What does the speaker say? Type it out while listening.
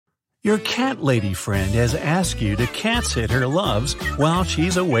Your cat lady friend has asked you to cat sit her loves while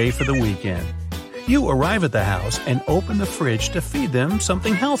she's away for the weekend. You arrive at the house and open the fridge to feed them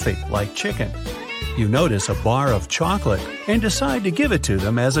something healthy, like chicken. You notice a bar of chocolate and decide to give it to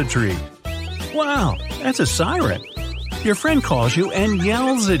them as a treat. Wow, that's a siren! Your friend calls you and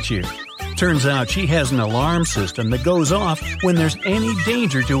yells at you. Turns out she has an alarm system that goes off when there's any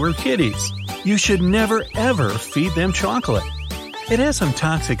danger to her kitties. You should never ever feed them chocolate. It has some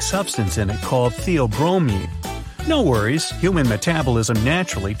toxic substance in it called theobromine. No worries, human metabolism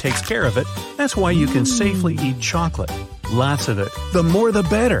naturally takes care of it. That's why you can safely eat chocolate. Lots of it. The more the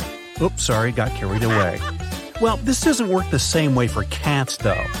better. Oops, sorry, got carried away. Well, this doesn't work the same way for cats,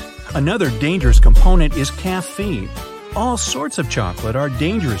 though. Another dangerous component is caffeine. All sorts of chocolate are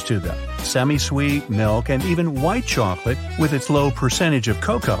dangerous to them. Semi-sweet, milk, and even white chocolate with its low percentage of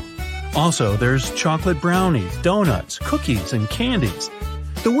cocoa. Also, there's chocolate brownies, donuts, cookies, and candies.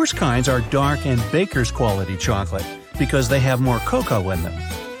 The worst kinds are dark and baker's quality chocolate because they have more cocoa in them.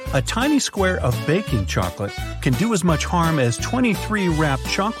 A tiny square of baking chocolate can do as much harm as 23 wrapped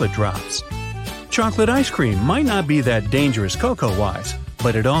chocolate drops. Chocolate ice cream might not be that dangerous cocoa-wise,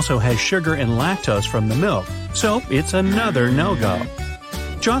 but it also has sugar and lactose from the milk, so it's another no-go.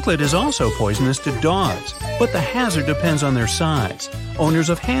 Chocolate is also poisonous to dogs, but the hazard depends on their size. Owners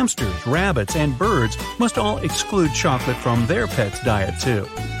of hamsters, rabbits, and birds must all exclude chocolate from their pet's diet too.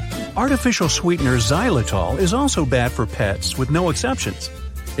 Artificial sweetener xylitol is also bad for pets with no exceptions.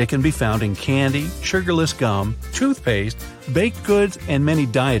 It can be found in candy, sugarless gum, toothpaste, baked goods, and many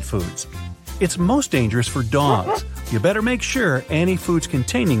diet foods. It's most dangerous for dogs. You better make sure any foods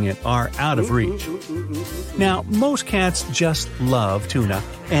containing it are out of reach. Now, most cats just love tuna,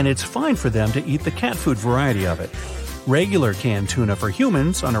 and it's fine for them to eat the cat food variety of it. Regular canned tuna for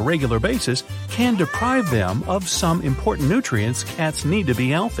humans on a regular basis can deprive them of some important nutrients cats need to be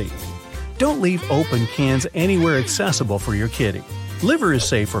healthy. Don't leave open cans anywhere accessible for your kitty. Liver is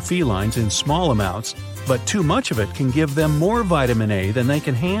safe for felines in small amounts, but too much of it can give them more vitamin A than they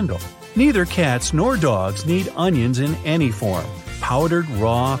can handle. Neither cats nor dogs need onions in any form, powdered,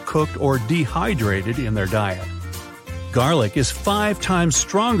 raw, cooked, or dehydrated in their diet. Garlic is 5 times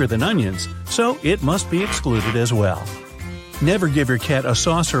stronger than onions, so it must be excluded as well. Never give your cat a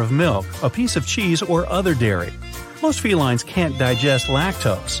saucer of milk, a piece of cheese, or other dairy. Most felines can't digest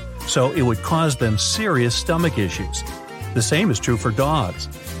lactose, so it would cause them serious stomach issues. The same is true for dogs.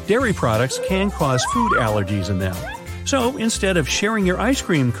 Dairy products can cause food allergies in them. So instead of sharing your ice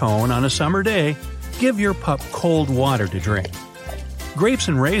cream cone on a summer day, give your pup cold water to drink. Grapes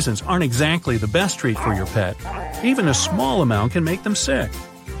and raisins aren't exactly the best treat for your pet. Even a small amount can make them sick.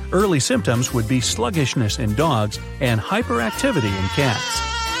 Early symptoms would be sluggishness in dogs and hyperactivity in cats.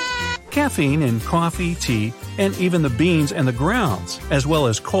 Caffeine in coffee, tea, and even the beans and the grounds, as well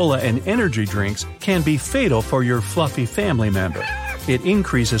as cola and energy drinks, can be fatal for your fluffy family member. It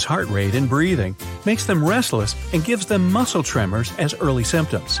increases heart rate and breathing, makes them restless, and gives them muscle tremors as early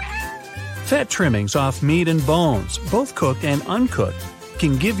symptoms. Fat trimmings off meat and bones, both cooked and uncooked,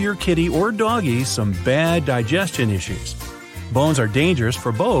 can give your kitty or doggy some bad digestion issues. Bones are dangerous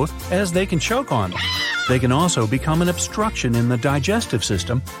for both as they can choke on them. They can also become an obstruction in the digestive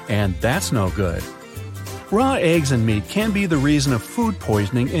system, and that's no good. Raw eggs and meat can be the reason of food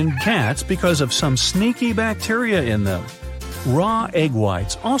poisoning in cats because of some sneaky bacteria in them. Raw egg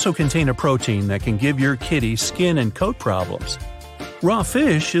whites also contain a protein that can give your kitty skin and coat problems. Raw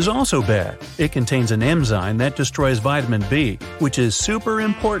fish is also bad. It contains an enzyme that destroys vitamin B, which is super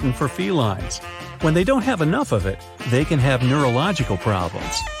important for felines. When they don't have enough of it, they can have neurological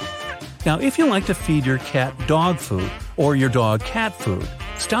problems. Now, if you like to feed your cat dog food or your dog cat food,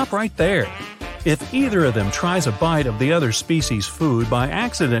 stop right there. If either of them tries a bite of the other species' food by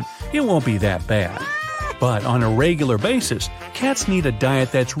accident, it won't be that bad. But on a regular basis, cats need a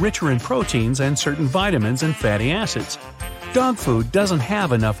diet that's richer in proteins and certain vitamins and fatty acids. Dog food doesn't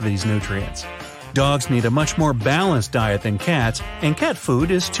have enough of these nutrients. Dogs need a much more balanced diet than cats, and cat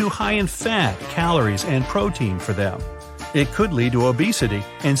food is too high in fat, calories, and protein for them. It could lead to obesity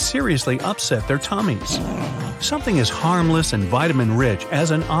and seriously upset their tummies. Something as harmless and vitamin-rich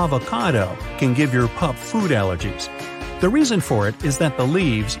as an avocado can give your pup food allergies. The reason for it is that the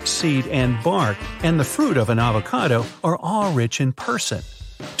leaves, seed, and bark and the fruit of an avocado are all rich in persin.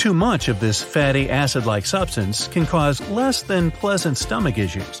 Too much of this fatty acid-like substance can cause less than pleasant stomach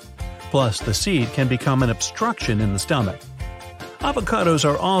issues. Plus, the seed can become an obstruction in the stomach. Avocados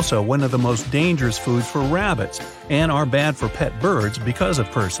are also one of the most dangerous foods for rabbits and are bad for pet birds because of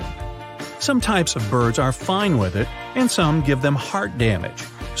persin. Some types of birds are fine with it, and some give them heart damage.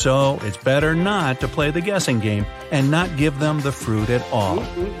 So it's better not to play the guessing game and not give them the fruit at all.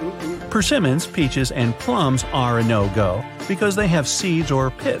 Persimmons, peaches, and plums are a no-go because they have seeds or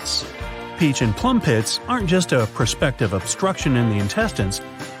pits. Peach and plum pits aren't just a prospective obstruction in the intestines,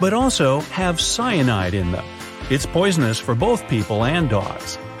 but also have cyanide in them. It's poisonous for both people and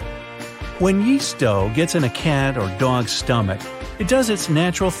dogs. When yeast dough gets in a cat or dog's stomach, it does its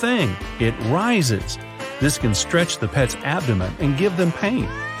natural thing – it rises. This can stretch the pet's abdomen and give them pain.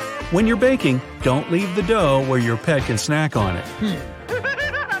 When you're baking, don't leave the dough where your pet can snack on it.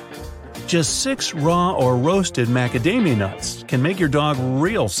 Just 6 raw or roasted macadamia nuts can make your dog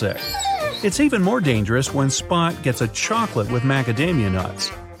real sick. It's even more dangerous when Spot gets a chocolate with macadamia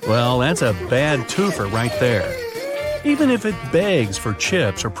nuts. Well, that's a bad twofer right there. Even if it begs for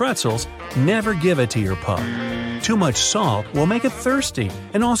chips or pretzels, never give it to your pup. Too much salt will make it thirsty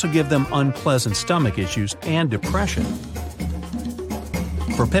and also give them unpleasant stomach issues and depression.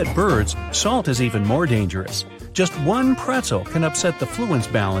 For pet birds, salt is even more dangerous. Just 1 pretzel can upset the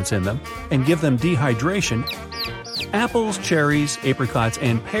fluence balance in them and give them dehydration. Apples, cherries, apricots,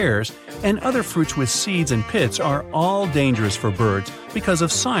 and pears, and other fruits with seeds and pits are all dangerous for birds because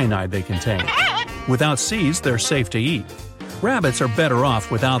of cyanide they contain. Without seeds, they're safe to eat. Rabbits are better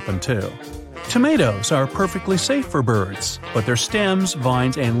off without them too. Tomatoes are perfectly safe for birds, but their stems,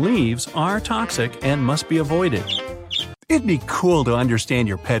 vines, and leaves are toxic and must be avoided. It'd be cool to understand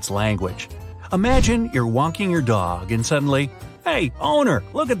your pet's language. Imagine you're walking your dog and suddenly, "Hey, owner,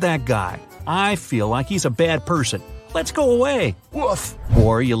 look at that guy. I feel like he's a bad person. Let's go away. Woof."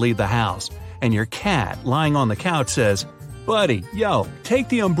 Or you leave the house, and your cat, lying on the couch, says, "Buddy, yo, take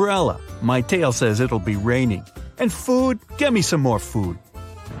the umbrella. My tail says it'll be raining. And food? Get me some more food."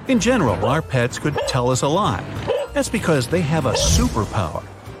 In general, our pets could tell us a lot. That's because they have a superpower.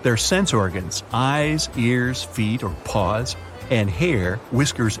 Their sense organs, eyes, ears, feet, or paws, and hair,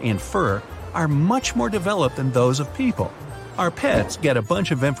 whiskers, and fur are much more developed than those of people. Our pets get a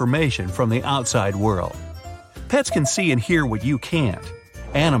bunch of information from the outside world. Pets can see and hear what you can't.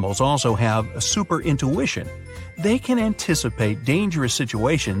 Animals also have a super intuition. They can anticipate dangerous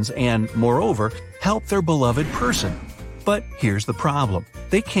situations and, moreover, help their beloved person. But here's the problem.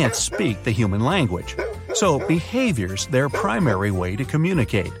 They can't speak the human language. So behavior's their primary way to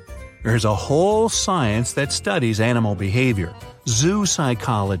communicate. There's a whole science that studies animal behavior, zoo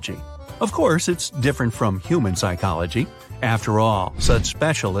psychology. Of course, it's different from human psychology. After all, such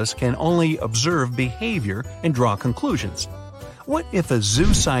specialists can only observe behavior and draw conclusions. What if a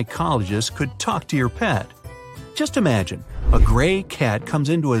zoo psychologist could talk to your pet? Just imagine, a gray cat comes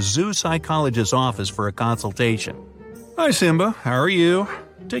into a zoo psychologist's office for a consultation. "Hi Simba, how are you?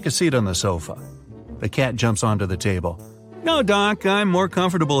 Take a seat on the sofa." The cat jumps onto the table. "No, Doc, I'm more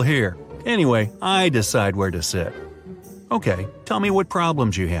comfortable here. Anyway, I decide where to sit." "Okay, tell me what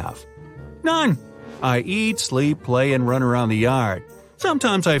problems you have." "None. I eat, sleep, play, and run around the yard.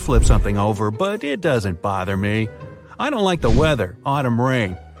 Sometimes I flip something over, but it doesn't bother me. I don't like the weather, autumn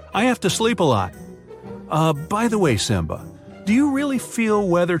rain. I have to sleep a lot." By the way, Simba, do you really feel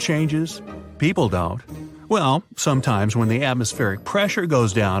weather changes? People don't. Well, sometimes when the atmospheric pressure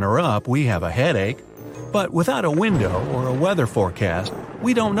goes down or up, we have a headache. But without a window or a weather forecast,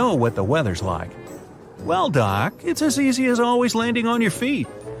 we don't know what the weather's like. Well, Doc, it's as easy as always landing on your feet.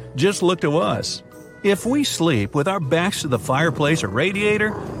 Just look to us. If we sleep with our backs to the fireplace or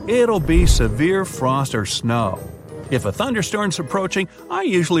radiator, it'll be severe frost or snow. If a thunderstorm's approaching, I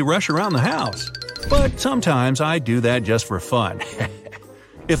usually rush around the house. But sometimes I do that just for fun.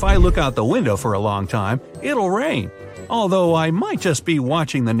 If I look out the window for a long time, it'll rain. Although I might just be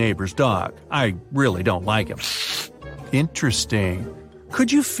watching the neighbor's dog. I really don't like him. Interesting.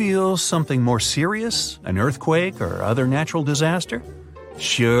 Could you feel something more serious? An earthquake or other natural disaster?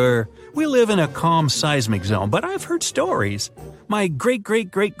 Sure, we live in a calm seismic zone, but I've heard stories. My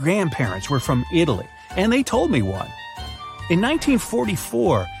great-great-great-grandparents were from Italy, and they told me one. In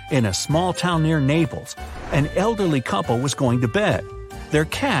 1944, in a small town near Naples, an elderly couple was going to bed. Their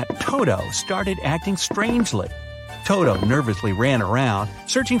cat, Toto, started acting strangely. Toto nervously ran around,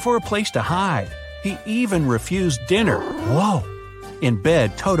 searching for a place to hide. He even refused dinner. Whoa! In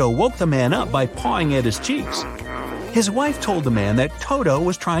bed, Toto woke the man up by pawing at his cheeks. His wife told the man that Toto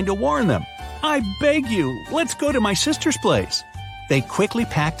was trying to warn them. "I beg you, let's go to my sister's place." They quickly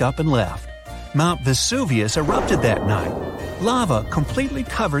packed up and left. Mount Vesuvius erupted that night. Lava completely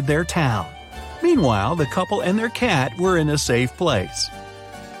covered their town. Meanwhile, the couple and their cat were in a safe place.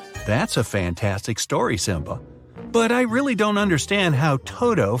 That's a fantastic story, Simba. But I really don't understand how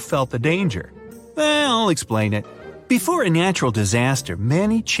Toto felt the danger. Well, I'll explain it. Before a natural disaster,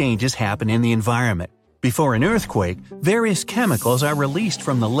 many changes happen in the environment. Before an earthquake, various chemicals are released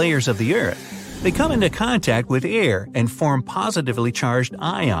from the layers of the earth. They come into contact with air and form positively charged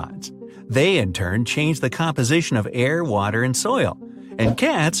ions. They in turn change the composition of air, water, and soil. And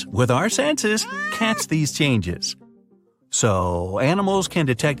cats, with our senses, catch these changes. So, animals can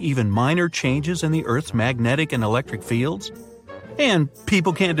detect even minor changes in the Earth's magnetic and electric fields? And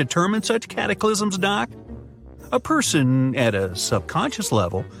people can't determine such cataclysms, Doc? A person, at a subconscious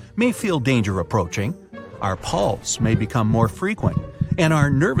level, may feel danger approaching. Our pulse may become more frequent, and our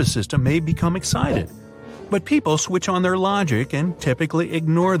nervous system may become excited. But people switch on their logic and typically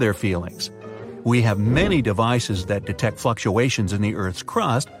ignore their feelings. We have many devices that detect fluctuations in the Earth's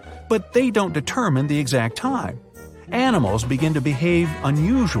crust, but they don't determine the exact time. Animals begin to behave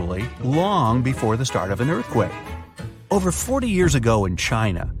unusually long before the start of an earthquake. Over 40 years ago in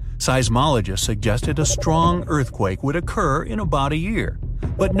China, seismologists suggested a strong earthquake would occur in about a year,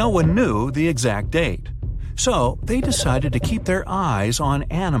 but no one knew the exact date. So they decided to keep their eyes on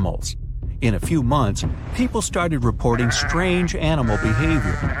animals. In a few months, people started reporting strange animal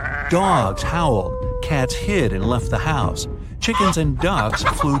behavior. Dogs howled, cats hid and left the house, chickens and ducks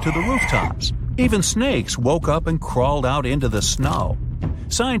flew to the rooftops. Even snakes woke up and crawled out into the snow.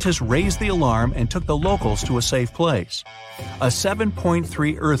 Scientists raised the alarm and took the locals to a safe place. A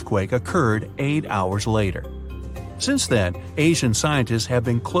 7.3 earthquake occurred 8 hours later. Since then, Asian scientists have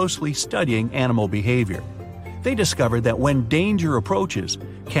been closely studying animal behavior. They discovered that when danger approaches,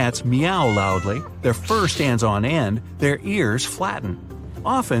 cats meow loudly, their fur stands on end, their ears flatten.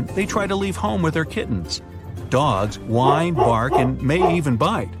 Often, they try to leave home with their kittens. Dogs whine, bark, and may even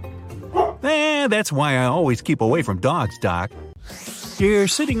bite. That's why I always keep away from dogs, Doc. You're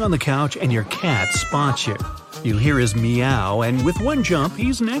sitting on the couch and your cat spots you. You hear his meow, and with one jump,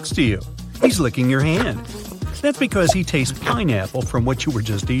 he's next to you. He's licking your hand. That's because he tastes pineapple from what you were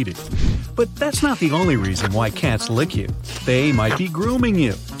just eating. But that's not the only reason why cats lick you. They might be grooming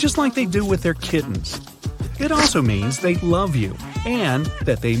you, just like they do with their kittens. It also means they love you, and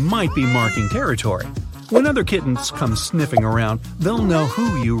that they might be marking territory. When other kittens come sniffing around, they'll know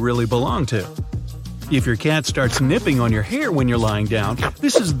who you really belong to. If your cat starts nipping on your hair when you're lying down,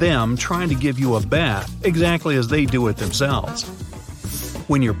 this is them trying to give you a bath, exactly as they do it themselves.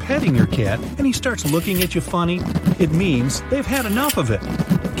 When you're petting your cat and he starts looking at you funny, it means they've had enough of it.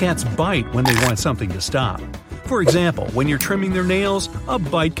 Cats bite when they want something to stop. For example, when you're trimming their nails, a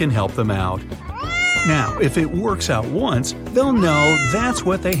bite can help them out. Now, if it works out once, they'll know that's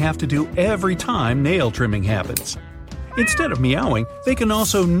what they have to do every time nail trimming happens. Instead of meowing, they can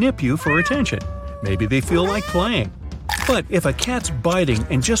also nip you for attention. Maybe they feel like playing. But if a cat's biting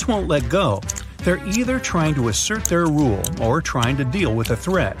and just won't let go, they're either trying to assert their rule or trying to deal with a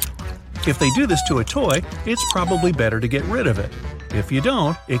threat. If they do this to a toy, it's probably better to get rid of it. If you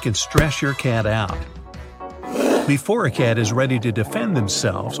don't, it can stress your cat out. Before a cat is ready to defend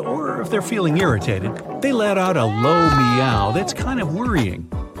themselves, or if they're feeling irritated, they let out a low meow that's kind of worrying.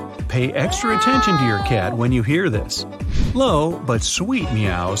 Pay extra attention to your cat when you hear this. Low but sweet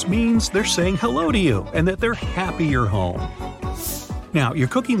meows means they're saying hello to you and that they're happy you're home. Now, you're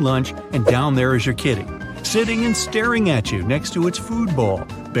cooking lunch and down there is your kitty, sitting and staring at you next to its food bowl,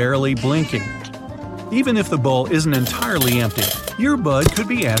 barely blinking. Even if the bowl isn't entirely empty, your bud could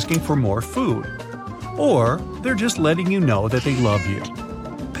be asking for more food. Or they're just letting you know that they love you.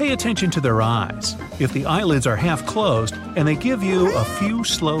 Pay attention to their eyes. If the eyelids are half closed and they give you a few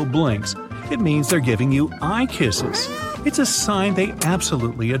slow blinks, it means they're giving you eye kisses. It's a sign they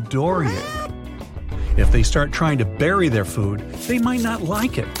absolutely adore you. If they start trying to bury their food, they might not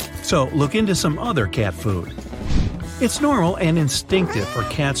like it, so look into some other cat food. It's normal and instinctive for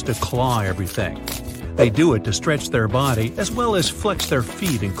cats to claw everything. They do it to stretch their body as well as flex their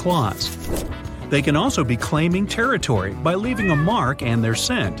feet and claws. They can also be claiming territory by leaving a mark and their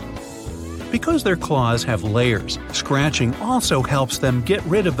scent. Because their claws have layers, scratching also helps them get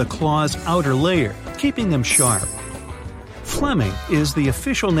rid of the claw's outer layer, keeping them sharp. Phlegming is the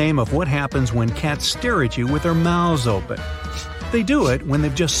official name of what happens when cats stare at you with their mouths open. They do it when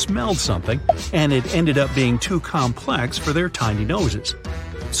they've just smelled something and it ended up being too complex for their tiny noses.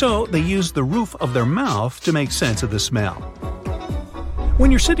 So they use the roof of their mouth to make sense of the smell. When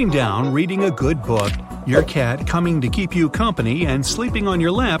you're sitting down reading a good book, your cat coming to keep you company and sleeping on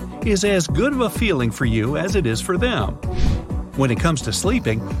your lap is as good of a feeling for you as it is for them. When it comes to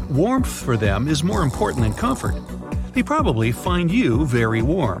sleeping, warmth for them is more important than comfort. They probably find you very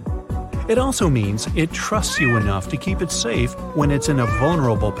warm. It also means it trusts you enough to keep it safe when it's in a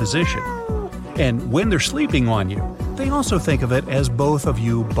vulnerable position. And when they're sleeping on you, they also think of it as both of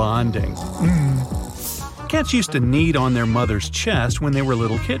you bonding. Cats used to knead on their mother's chest when they were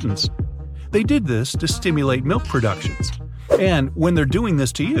little kittens. They did this to stimulate milk productions. And when they're doing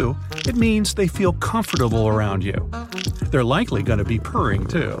this to you, it means they feel comfortable around you. They're likely going to be purring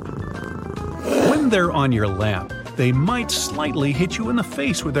too. When they're on your lap, they might slightly hit you in the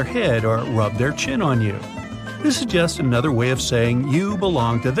face with their head or rub their chin on you. This is just another way of saying you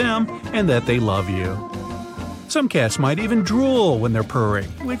belong to them and that they love you. Some cats might even drool when they're purring,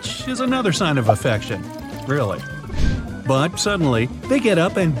 which is another sign of affection. Really. But suddenly, they get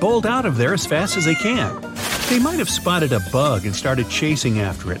up and bolt out of there as fast as they can. They might have spotted a bug and started chasing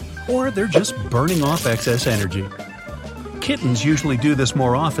after it, or they're just burning off excess energy. Kittens usually do this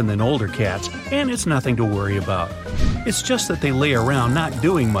more often than older cats, and it's nothing to worry about. It's just that they lay around not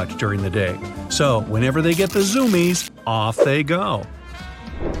doing much during the day, so whenever they get the zoomies, off they go.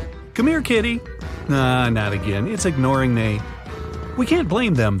 Come here, kitty. Nah, not again. It's ignoring me. We can't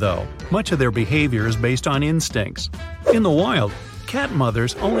blame them, though. Much of their behavior is based on instincts. In the wild, cat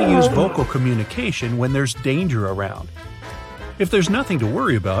mothers only use vocal communication when there's danger around. If there's nothing to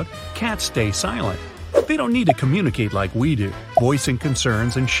worry about, cats stay silent. They don't need to communicate like we do, voicing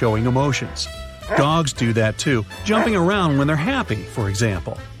concerns and showing emotions. Dogs do that too, jumping around when they're happy, for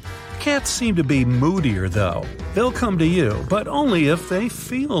example. Cats seem to be moodier, though. They'll come to you, but only if they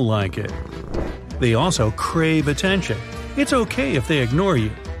feel like it. They also crave attention. It's okay if they ignore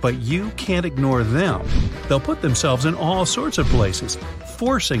you, but you can't ignore them. They'll put themselves in all sorts of places,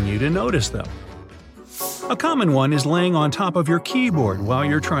 forcing you to notice them. A common one is laying on top of your keyboard while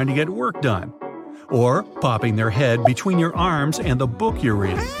you're trying to get work done, or popping their head between your arms and the book you're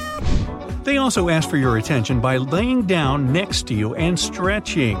reading. They also ask for your attention by laying down next to you and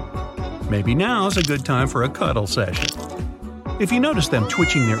stretching. Maybe now's a good time for a cuddle session. If you notice them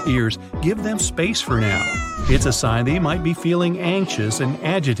twitching their ears, give them space for now. It's a sign they might be feeling anxious and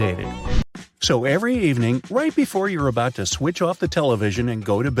agitated. So every evening, right before you're about to switch off the television and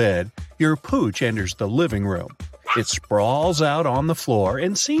go to bed, your pooch enters the living room. It sprawls out on the floor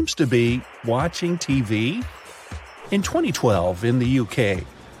and seems to be watching TV. In 2012, in the UK,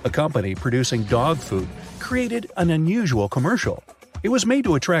 a company producing dog food created an unusual commercial. It was made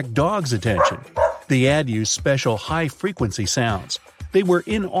to attract dogs' attention. The ad used special high-frequency sounds. They were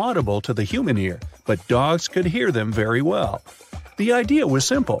inaudible to the human ear, but dogs could hear them very well. The idea was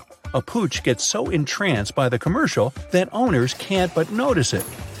simple. A pooch gets so entranced by the commercial that owners can't but notice it,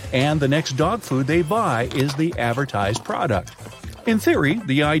 and the next dog food they buy is the advertised product. In theory,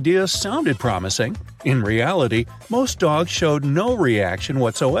 the idea sounded promising. In reality, most dogs showed no reaction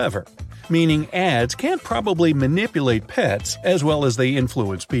whatsoever, meaning ads can't probably manipulate pets as well as they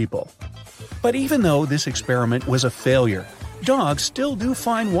influence people. But even though this experiment was a failure, dogs still do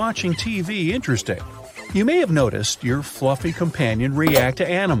find watching TV interesting. You may have noticed your fluffy companion react to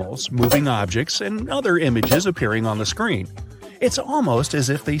animals, moving objects, and other images appearing on the screen. It's almost as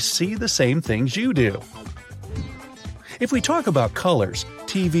if they see the same things you do. If we talk about colors,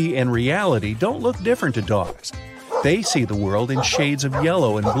 TV and reality don't look different to dogs. They see the world in shades of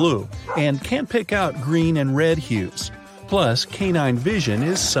yellow and blue, and can't pick out green and red hues. Plus, canine vision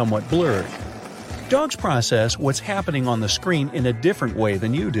is somewhat blurred. Dogs process what's happening on the screen in a different way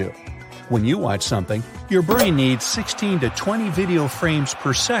than you do. When you watch something, your brain needs 16 to 20 video frames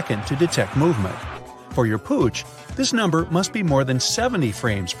per second to detect movement. For your pooch, this number must be more than 70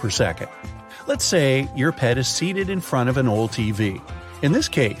 frames per second. Let's say your pet is seated in front of an old TV. In this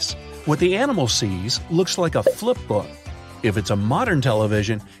case, what the animal sees looks like a flip book. If it's a modern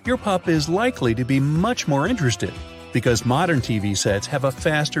television, your pup is likely to be much more interested, because modern TV sets have a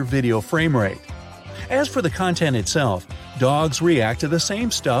faster video frame rate. As for the content itself, dogs react to the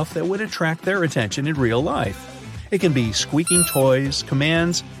same stuff that would attract their attention in real life. It can be squeaking toys,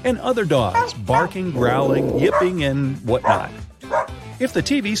 commands, and other dogs barking, growling, yipping, and whatnot. If the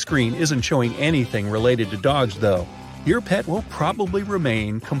TV screen isn't showing anything related to dogs, though, your pet will probably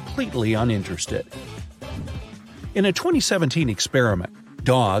remain completely uninterested. In a 2017 experiment,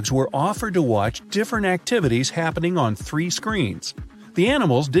 dogs were offered to watch different activities happening on 3 screens. The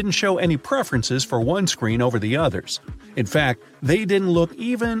animals didn't show any preferences for one screen over the others. In fact, they didn't look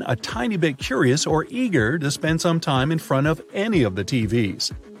even a tiny bit curious or eager to spend some time in front of any of the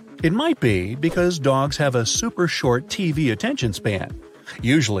TVs. It might be because dogs have a super short TV attention span.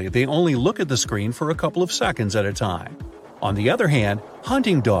 Usually, they only look at the screen for a couple of seconds at a time. On the other hand,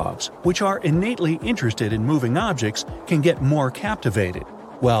 hunting dogs, which are innately interested in moving objects, can get more captivated,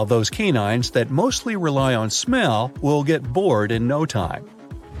 while those canines that mostly rely on smell will get bored in no time.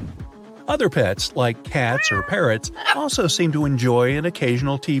 Other pets, like cats or parrots, also seem to enjoy an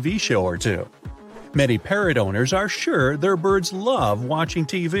occasional TV show or two. Many parrot owners are sure their birds love watching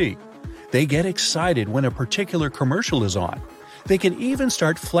TV. They get excited when a particular commercial is on. They can even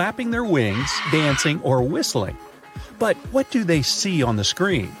start flapping their wings, dancing, or whistling. But what do they see on the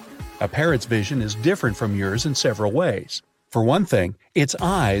screen? A parrot's vision is different from yours in several ways. For one thing, its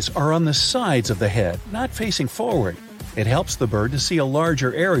eyes are on the sides of the head, not facing forward. It helps the bird to see a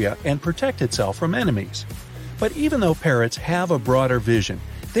larger area and protect itself from enemies. But even though parrots have a broader vision,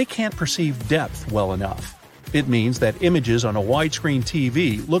 they can't perceive depth well enough. It means that images on a widescreen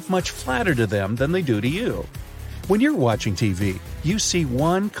TV look much flatter to them than they do to you. When you're watching TV, you see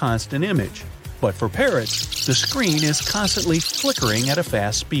one constant image. But for parrots, the screen is constantly flickering at a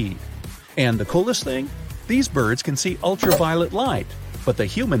fast speed. And the coolest thing? These birds can see ultraviolet light, but the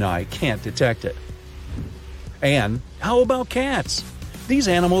human eye can't detect it. And how about cats? These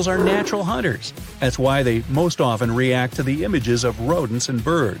animals are natural hunters. That's why they most often react to the images of rodents and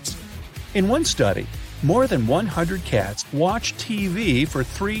birds. In one study, more than 100 cats watched TV for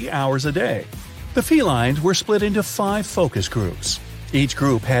 3 hours a day. The felines were split into 5 focus groups. Each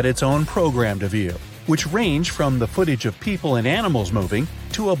group had its own program to view, which ranged from the footage of people and animals moving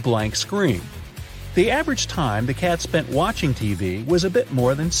to a blank screen. The average time the cats spent watching TV was a bit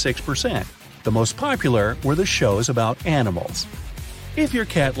more than 6%. The most popular were the shows about animals. If your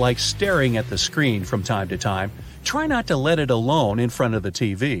cat likes staring at the screen from time to time, try not to let it alone in front of the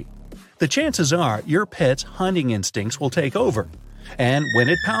TV. The chances are your pet's hunting instincts will take over. And when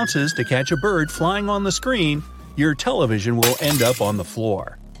it pounces to catch a bird flying on the screen, your television will end up on the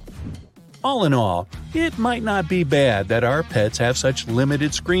floor. All in all, it might not be bad that our pets have such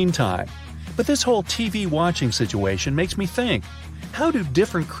limited screen time. But this whole TV watching situation makes me think, how do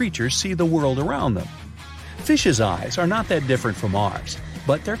different creatures see the world around them? Fish's eyes are not that different from ours,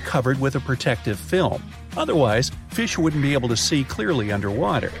 but they're covered with a protective film. Otherwise, fish wouldn't be able to see clearly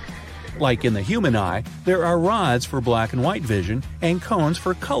underwater. Like in the human eye, there are rods for black and white vision and cones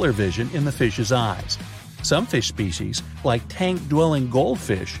for color vision in the fish's eyes. Some fish species, like tank-dwelling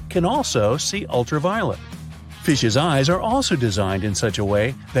goldfish, can also see ultraviolet. Fish's eyes are also designed in such a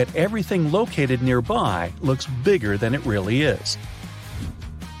way that everything located nearby looks bigger than it really is.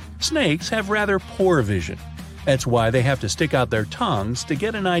 Snakes have rather poor vision. That's why they have to stick out their tongues to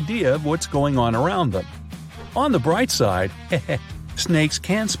get an idea of what's going on around them. On the bright side, snakes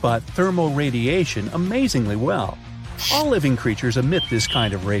can spot thermal radiation amazingly well. All living creatures emit this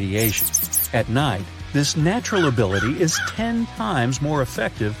kind of radiation. At night, this natural ability is 10 times more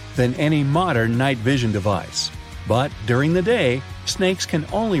effective than any modern night vision device. But during the day, snakes can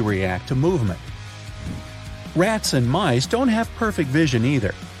only react to movement. Rats and mice don't have perfect vision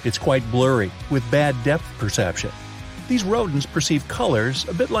either. It's quite blurry, with bad depth perception. These rodents perceive colors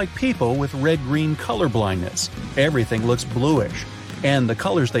a bit like people with red-green color blindness. Everything looks bluish, and the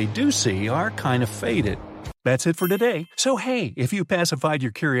colors they do see are kind of faded. That's it for today. So hey, if you pacified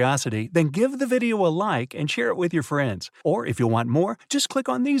your curiosity, then give the video a like and share it with your friends. Or if you want more, just click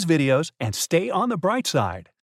on these videos and stay on the bright side.